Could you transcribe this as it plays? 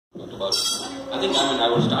But I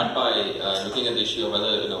would start by looking at the issue of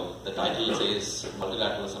whether, the title says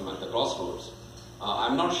multilateralism at the crossroads.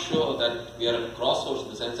 I'm not sure that we are at crossroads in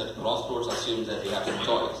the sense that crossroads assumes that we have some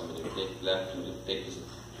choice. If you take left, if you take this,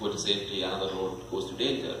 go to safety, another road goes to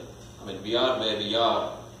danger. We are where we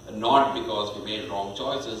are, not because we made wrong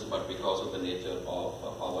choices, but because of the nature of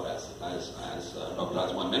power, as Dr.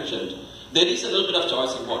 Rajman mentioned. There is a little bit of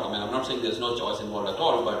choice involved. I'm not saying there's no choice involved at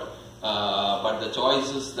all, but the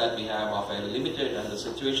choices that we have are fairly limited, and the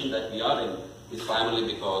situation that we are in is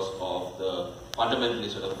primarily because of the fundamentally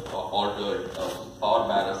sort of altered power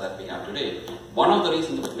balance that we have today. One of the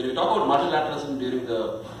reasons, when we talk about multilateralism during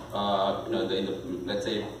let's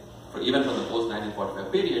say, even from the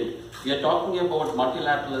post-1945 period, we are talking about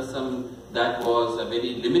multilateralism that was a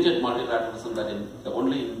very limited multilateralism that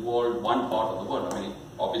only involved one part of the world.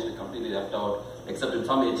 Obviously completely left out, except in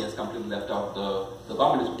some areas, completely left out the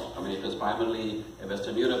communist bloc. It was primarily a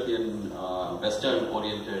Western European,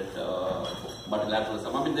 Western-oriented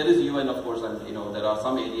multilateralism. There is UN, of course, and there are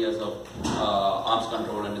some areas of arms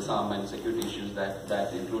control and disarmament, security issues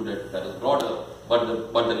that included, that is broader. But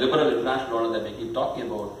the liberal international order that we keep talking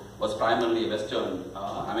about was primarily a Western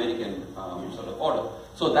American sort of order.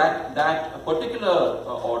 So that particular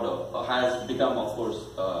order has become, of course,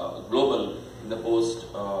 global in the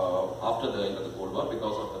after the end of the Cold War,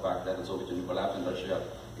 because of the fact that the Soviet Union collapsed and Russia,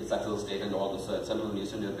 its successor state, and all the Central and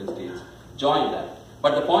Eastern European states joined that.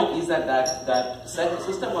 But the point is that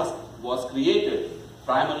system was created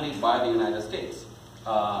primarily by the United States,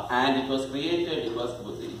 and it was created.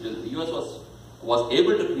 The US was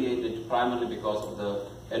able to create it primarily because of the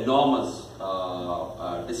enormous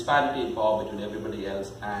disparity in power between everybody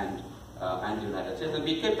else and the United States. And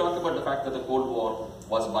we kept talking about the fact that the Cold War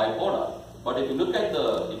was bipolar. But if you look at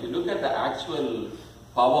the actual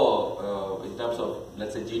power in terms of,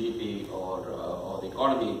 let's say, GDP or the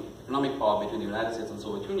economic power between the United States and the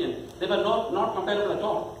Soviet Union, they were not comparable at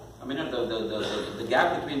all. The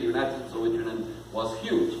gap between the United States and the Soviet Union was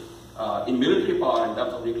huge. In military power, in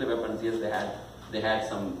terms of nuclear weapons, yes, they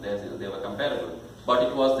were comparable. But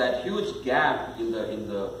it was that huge gap in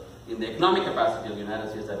the economic capacity of the United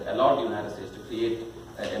States that allowed the United States to create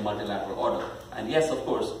a multilateral order. And yes, of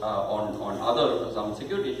course, on some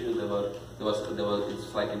security issues, it's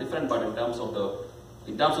slightly different. But in terms of the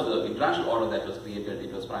international order that was created,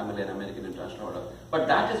 it was primarily an American international order. But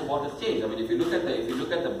that is what has changed. If you look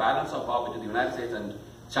at the balance of power between the United States and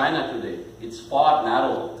China today, it's far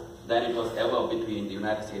narrower than it was ever between the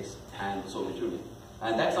United States and the Soviet Union.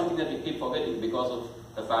 And that's something that we keep forgetting because of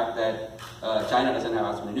the fact that China doesn't have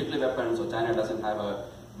as many nuclear weapons, or China doesn't have a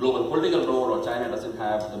global political role, or China doesn't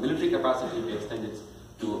have the military capacity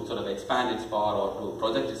to sort of expand its power or to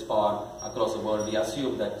project its power across the world. We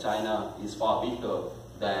assume that China is far weaker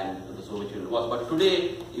than the Soviet Union was. But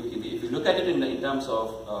today, if you look at it in terms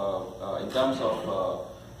of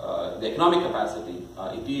the economic capacity,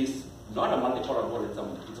 it is not a multipolar world, it's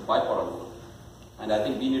a bipolar world. And I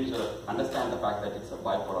think we need to sort of understand the fact that it's a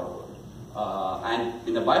bipolar world. And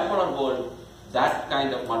in a bipolar world, that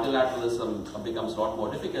kind of multilateralism becomes a lot more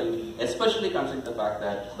difficult, especially considering the fact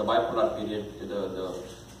that the bipolar period,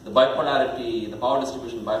 the bipolarity, the power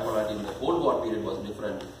distribution bipolarity in the Cold War period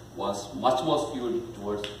was much more skewed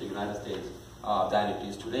towards the United States than it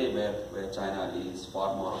is today, where China is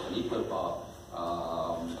far more of an equal power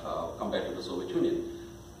compared to the Soviet Union.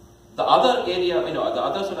 The other area, the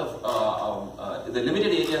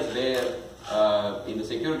limited areas where in the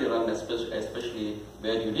security realm, especially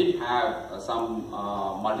where you did have some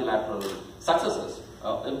multilateral successes,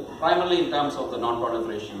 primarily in terms of the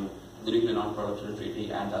non-proliferation, the nuclear non-proliferation treaty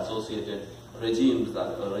and associated regimes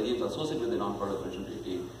associated with the non-proliferation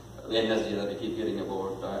treaty, the NSG that we keep hearing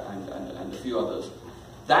about, and a few others.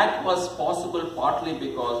 That was possible partly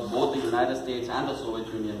because both the United States and the Soviet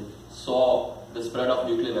Union saw the spread of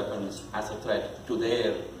nuclear weapons as a threat to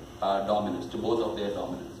their dominance, to both of their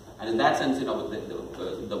dominance. And in that sense,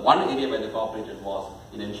 the one area where they cooperated was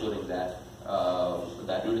in ensuring that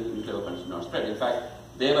nuclear weapons did not spread. In fact,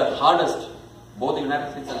 they were hardest, both the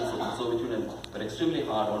United States and the Soviet Union were extremely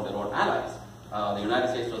hard on their own allies. The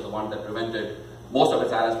United States was the one that prevented most of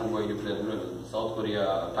its allies from going nuclear. South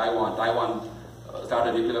Korea, Taiwan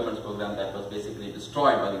started a nuclear weapons program that was basically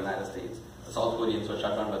destroyed by the United States. The South Koreans were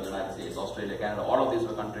shut down by the United States, Australia, Canada, all of these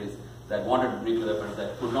were countries that wanted nuclear weapons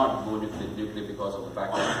that could not go nuclear because of the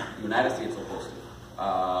fact that the United States opposed it.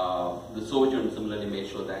 The Soviet Union similarly made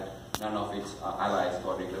sure that none of its allies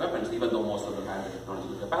got nuclear weapons, even though most of them had the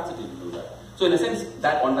technological capacity to do that. So in a sense,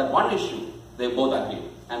 that on that one issue, they both agreed.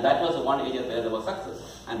 And that was the one area where there was success.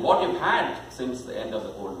 And what we've had since the end of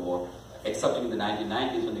the Cold War, except in the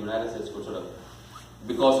 1990s when the United States could sort of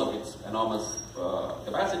because of its enormous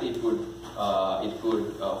capacity, it could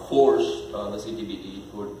force the CTBT,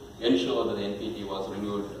 it could ensure that the NPT was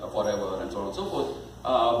renewed forever and so on and so forth.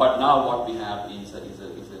 But now what we have is a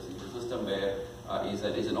system where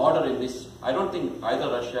is an order in which I don't think either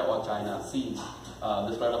Russia or China sees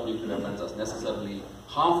the threat of nuclear weapons as necessarily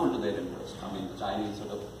harmful to their interest. I mean, the Chinese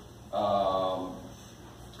sort of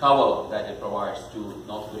cover that it provides to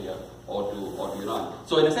North Korea or to Iran.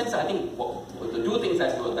 So in a sense, I think the two things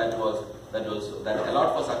that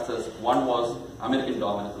allowed for success, one was American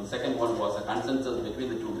dominance, and the second one was a consensus between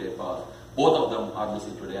the two great powers. Both of them are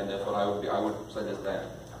missing today, and therefore I would suggest that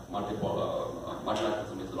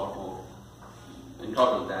multilateralism is a lot more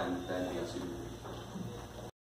intolerant than we assume.